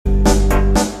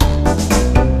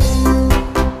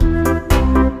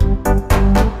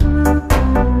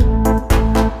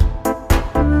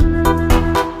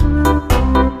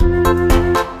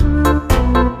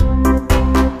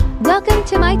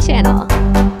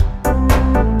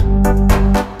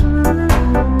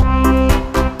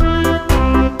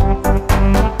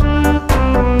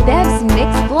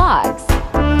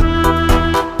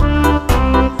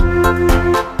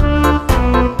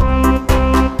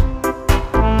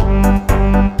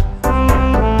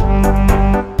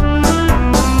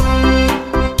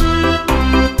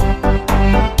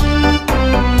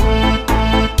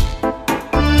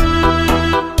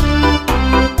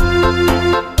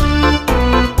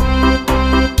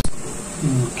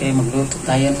Okay, magluto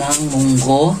tayo ng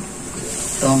munggo.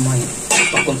 So, may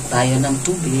pakulo tayo ng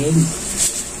tubig.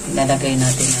 Ilalagay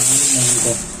natin ang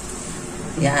munggo.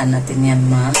 Hayaan natin yan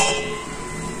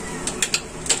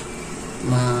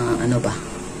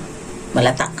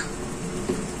malatak.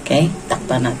 Okay,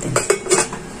 takpan natin.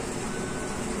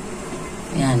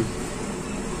 Yan.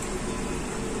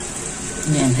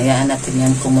 Yan, hayaan natin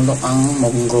yan kumulo ang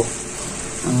munggo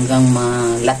hanggang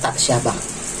malata siya ba.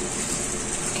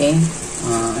 Okay,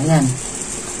 ayan.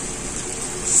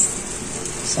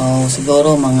 So,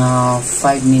 siguro mga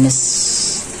 5 minutes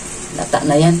lata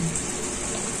na yan.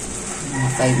 Mga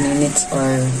 5 minutes or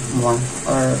more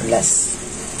or less.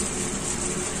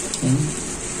 Okay.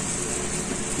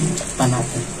 Takpan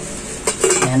natin.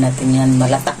 Hayaan natin yan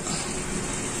malata.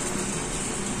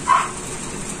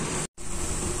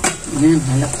 Ayan,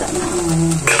 halata na ang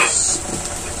mungos.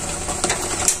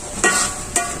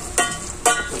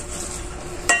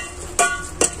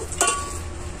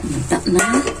 Halata na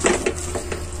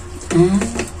ang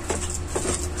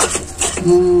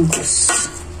mungos.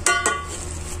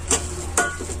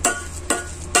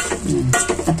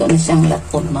 Ato na siyang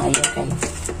lapon maayo kayo.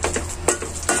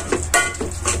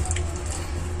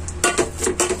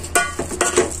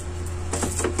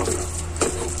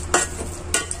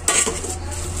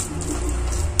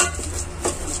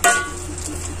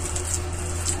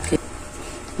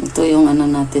 Ito yung ano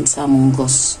natin sa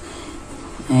munggos.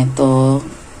 Ito,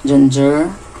 ginger.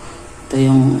 Ito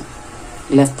yung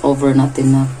leftover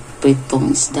natin na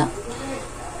pritong isda.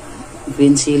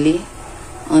 Green chili,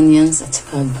 onions, at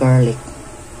saka garlic.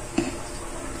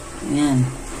 Ayan.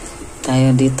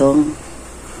 Tayo dito,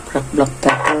 black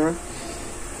pepper.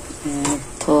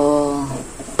 Ito,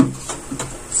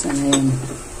 sana yun?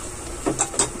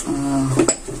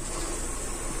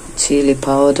 Chili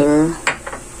powder.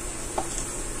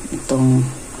 Itong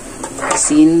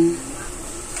asin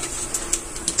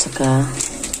at saka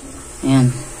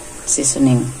ayan,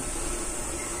 seasoning.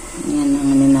 Ayan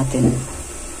ang ano natin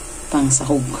pang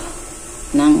sahog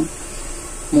ng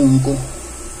munggo.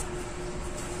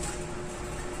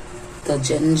 Ito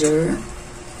ginger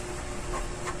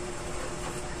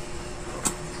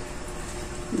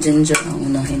ang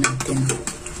unahin natin.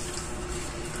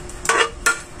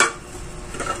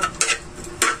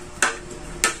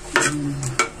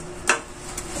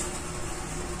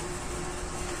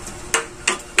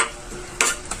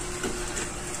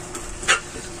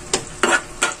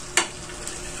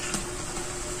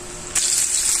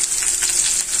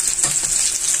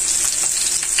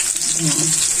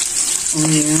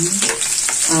 Onion.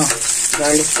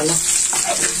 Garlic pala.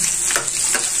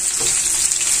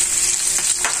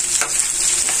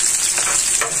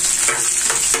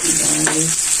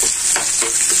 Garlic.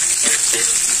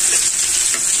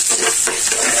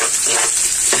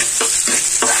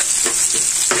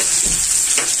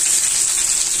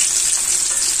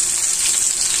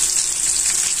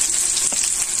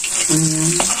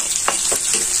 Onion.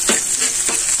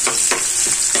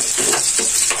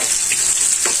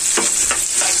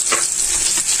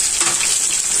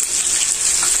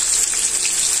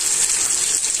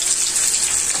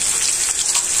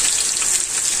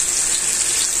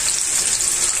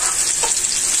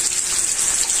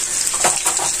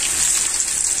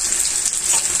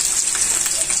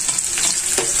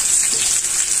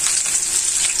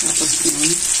 Tapos yun,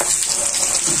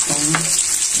 itong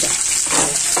isda.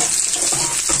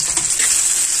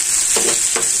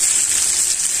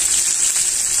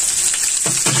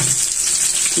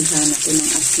 Higaan natin ng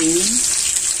asin.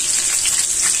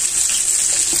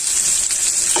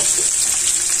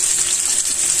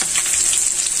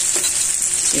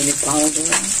 Chili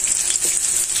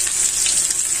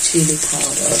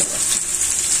powder.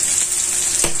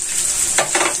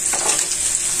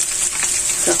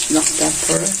 Black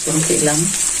pepper, kunti lang.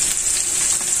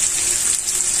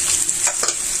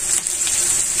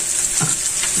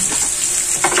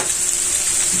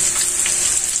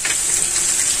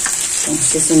 Itong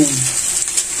seasoning.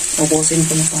 Ubusin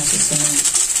ko na pa seasoning.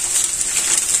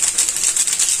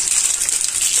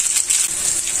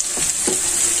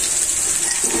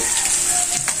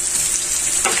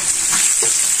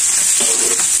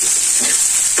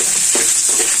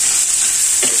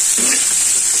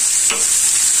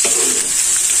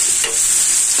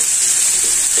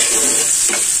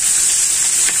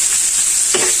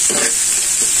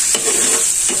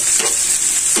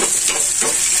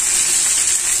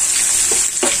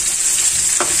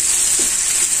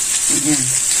 Ayan.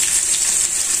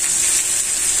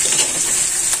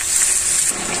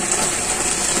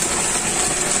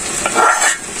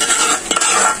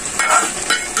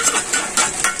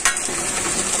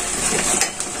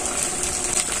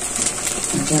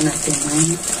 Lagyan natin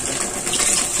ng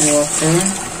water.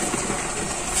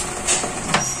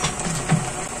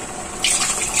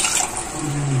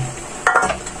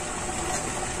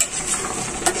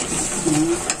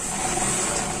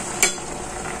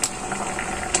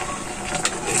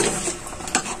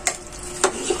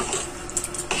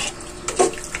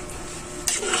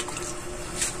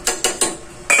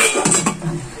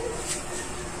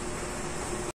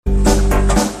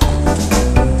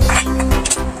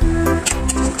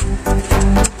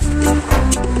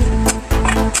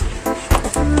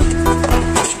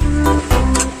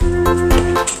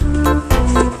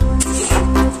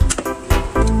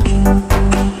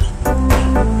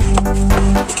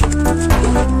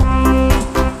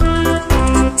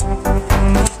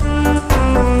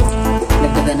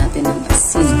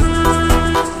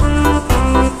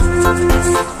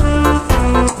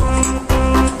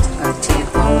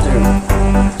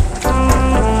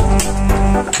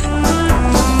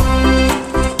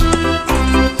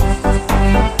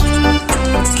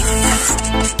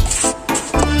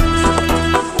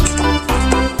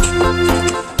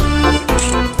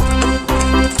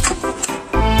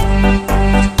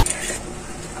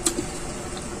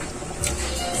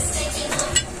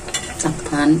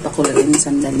 Takpan, pakuluin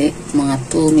sandali, mga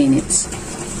 2 minutes.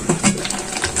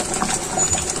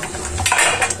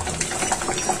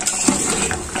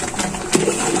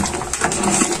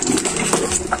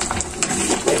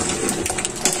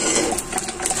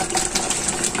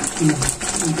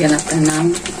 Lagyan natin ng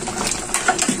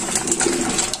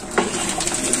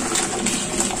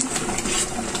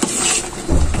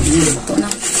ito na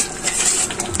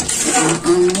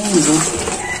ang Mongo.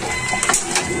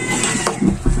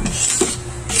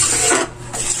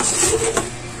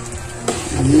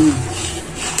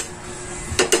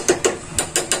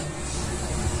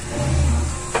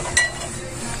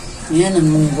 Yan ang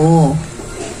Mongo.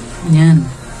 Yan.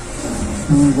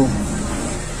 Mongo.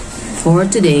 For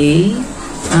today.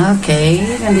 Okay.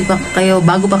 Hindi pa kayo,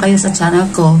 bago pa kayo sa channel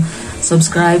ko,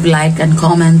 subscribe, like, and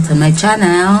comment on my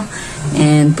channel.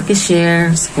 And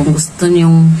pakishare kung gusto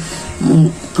nyong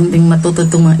kunting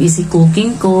matututong mga easy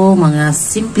cooking ko, mga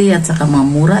simple at saka mga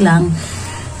mura lang.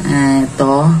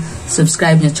 Ito,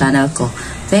 subscribe nyo channel ko.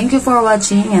 Thank you for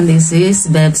watching, and this is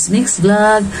Bebs Mix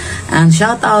Vlog, and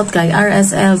shout out kay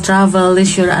RSL Travel,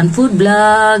 Leisure and Food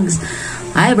Vlogs.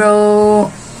 Hi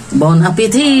bro! Bon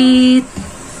appetit!